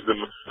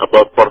Sufism,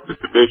 about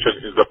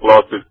participation in the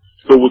classes.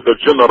 So with the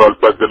general,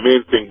 but the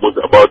main thing was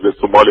about the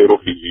Somali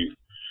refugees.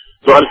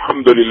 So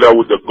alhamdulillah,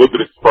 with a good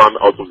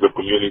response out of the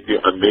community,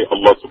 and may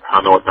Allah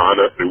subhanahu wa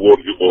ta'ala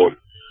reward you all.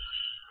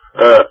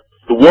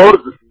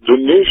 Towards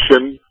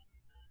donation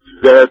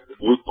that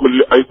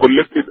I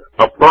collected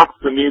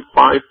approximately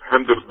 $500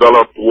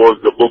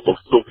 towards the book of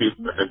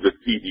Sufism and the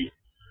CD,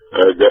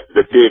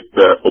 the tape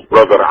of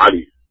Brother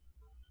Ali.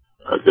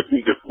 The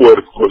biggest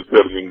words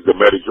concerning the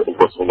marriage of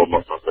Rasulullah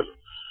sallallahu alaihi wasallam.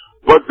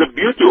 But the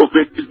beauty of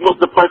it is not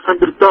the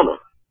 $500.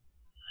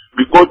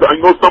 Because I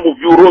know some of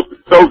you wrote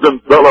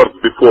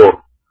 $1,000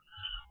 before.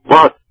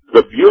 But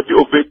the beauty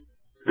of it,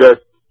 that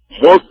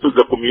most of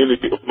the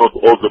community, if not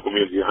all the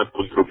community, had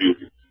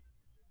contributed.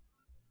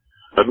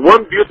 And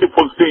one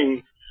beautiful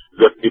thing,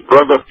 that a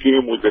brother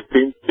came with the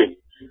 10 cents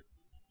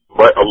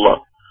by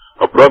Allah.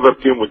 A brother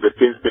came with the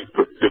 10 cents.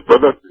 Say,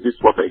 brother, this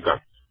is what I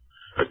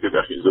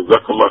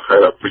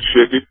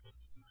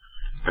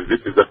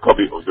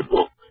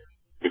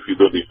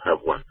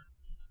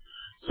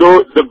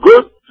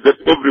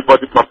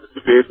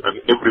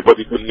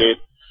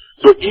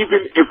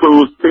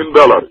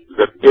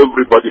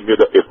everybody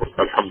made an effort.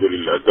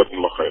 Alhamdulillah,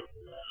 jazakumullah khair.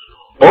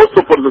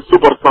 Also for the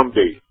Super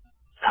Sunday,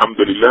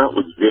 alhamdulillah,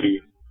 was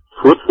very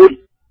fruitful.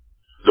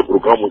 The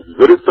program was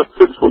very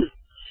successful.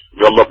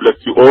 May Allah bless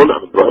you all,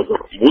 and Brother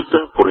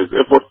Musa for his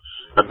effort.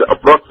 And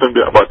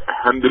approximately about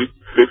 150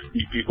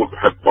 people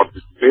had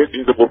participated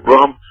in the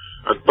program,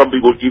 and some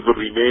people even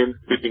remained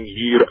sitting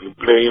here and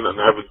playing and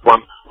having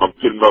fun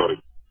until Maghrib.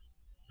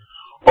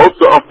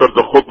 Also after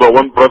the khutbah,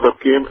 one brother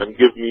came and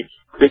gave me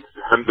 $600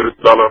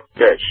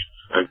 cash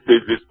and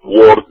said this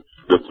towards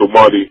the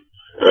Somali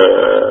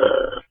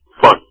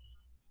fund.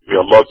 May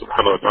Allah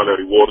subhanahu wa ta'ala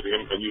reward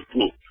him and you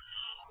too.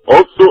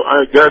 Also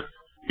I got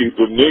a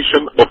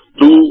donation of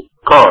 2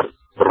 cars,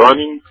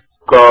 running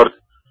cars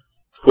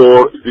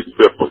for this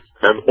purpose.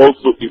 And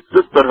also his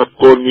sister had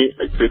called me.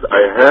 I said,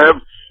 I have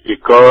a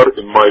car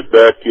in my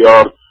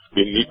backyard.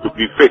 It needs to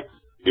be fixed.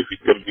 If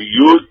it can be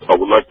used, I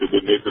would like to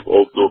donate it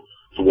also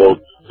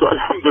towards. So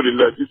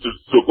alhamdulillah, this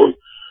is so good.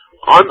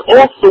 And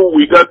also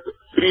we got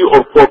 3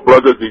 or 4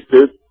 brothers. They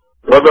said,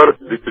 brother,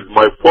 this is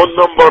my phone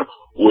number.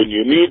 When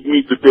you need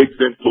me to take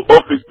them to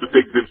office, to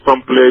take them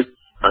someplace,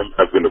 I'm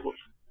available.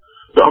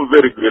 So I'm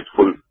very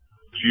grateful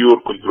to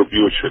your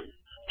contribution,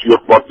 to your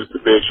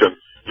participation.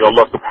 May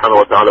Allah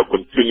subhanahu wa ta'ala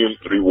continue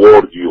to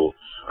reward you.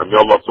 And may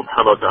Allah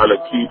subhanahu wa ta'ala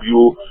keep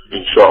you,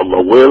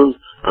 inshallah, well.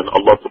 And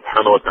Allah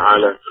subhanahu wa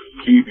ta'ala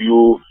keep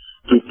you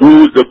to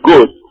do the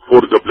good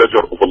for the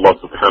pleasure of Allah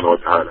subhanahu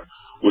wa ta'ala.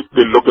 We're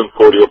still looking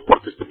for your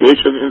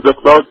participation in the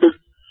classes.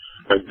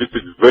 And this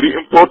is very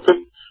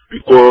important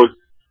because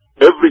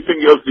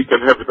everything else you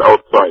can have it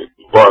outside.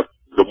 But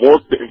the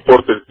most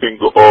important thing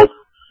of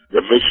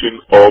the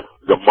mission of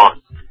the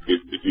mosque is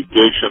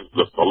dedication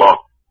to Salah.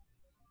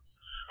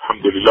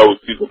 Alhamdulillah, we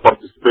see the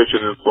participation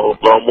in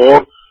Salah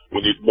more. We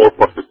need more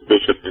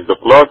participation in the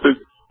classes.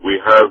 We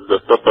have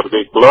the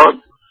Saturday class,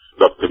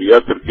 Dr.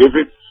 Yasser gave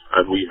it,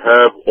 and we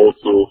have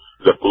also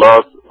the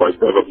class by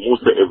Brother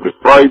Musa every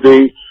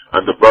Friday,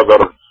 and the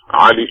Brother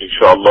Ali,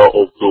 inshallah,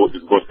 also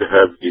is going to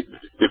have a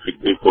specific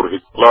day for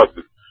his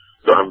classes.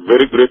 So I'm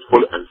very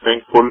grateful and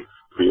thankful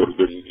for your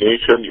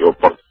donation, your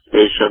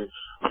participation,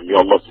 and may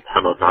Allah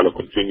subhanahu wa ta'ala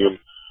continue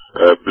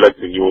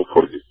blessing you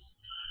for this.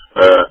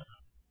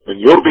 In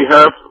your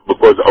behalf,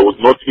 because I was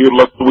not here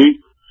last week,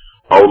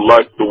 I would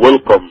like to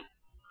welcome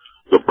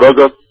the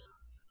brothers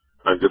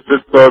and the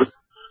sisters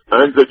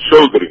and the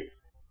children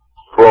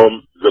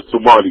from the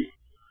Somali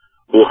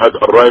who had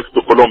arrived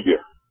to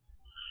Colombia.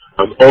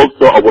 And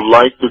also I would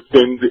like to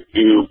send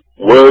a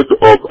word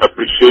of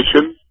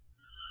appreciation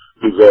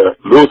to the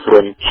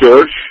Lutheran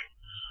Church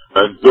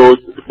and those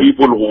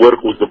people who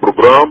work with the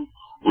program.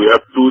 We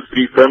have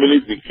 2-3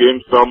 families. They came,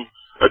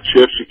 a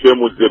church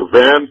came with their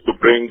van to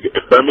bring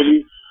a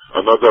family.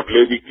 Another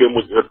lady came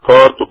with her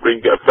car to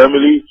bring a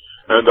family.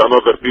 And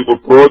another people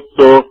brought.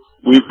 So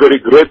we're very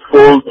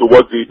grateful to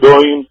what they're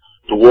doing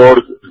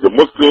towards the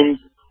Muslims.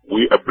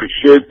 We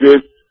appreciate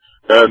this.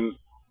 And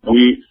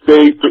we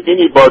say to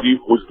anybody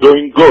who's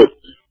doing good,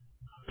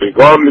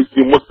 regardless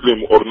if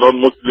Muslim or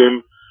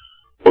non-Muslim,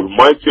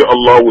 Almighty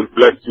Allah will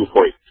bless you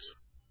for it.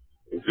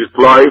 In this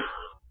life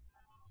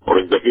or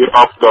in the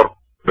hereafter,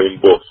 or in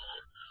both.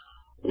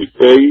 We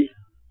say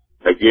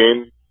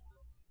again,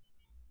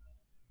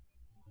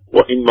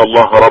 وَإِنَّ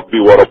اللَّهَ رَبِّي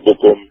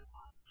وَرَبُّكُمْ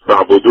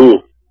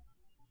فَاعْبُدُوهُ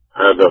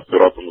هَذَا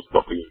صِرَاطٌ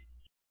مُسْتَقِيمٌ.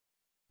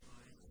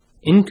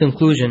 In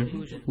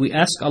conclusion, we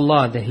ask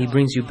Allah that He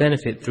brings you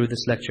benefit through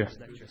this lecture.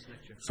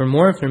 For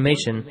more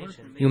information,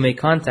 you may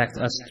contact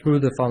us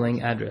through the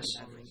following address.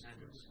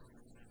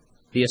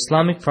 The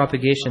Islamic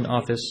Propagation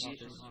Office,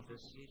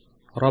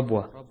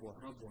 Rabwa,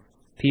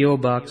 P.O.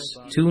 Box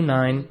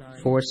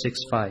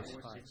 29465,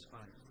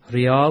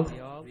 Riyadh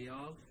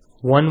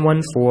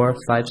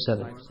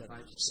 11457,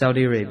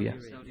 Saudi Arabia.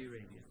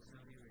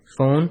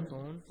 Phone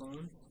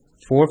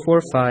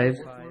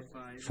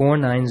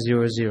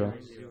 445-4900.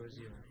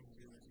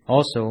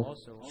 Also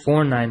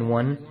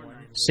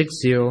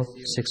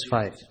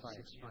 491-6065.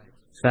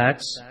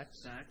 Fax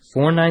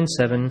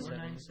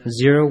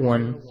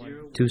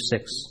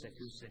 497-0126.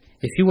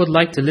 If you would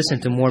like to listen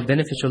to more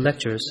beneficial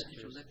lectures,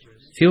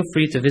 feel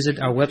free to visit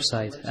our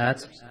website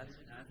at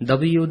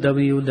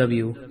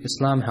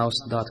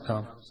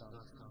www.islamhouse.com.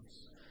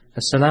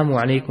 Assalamu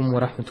alaikum wa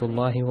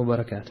rahmatullahi wa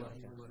barakatuh.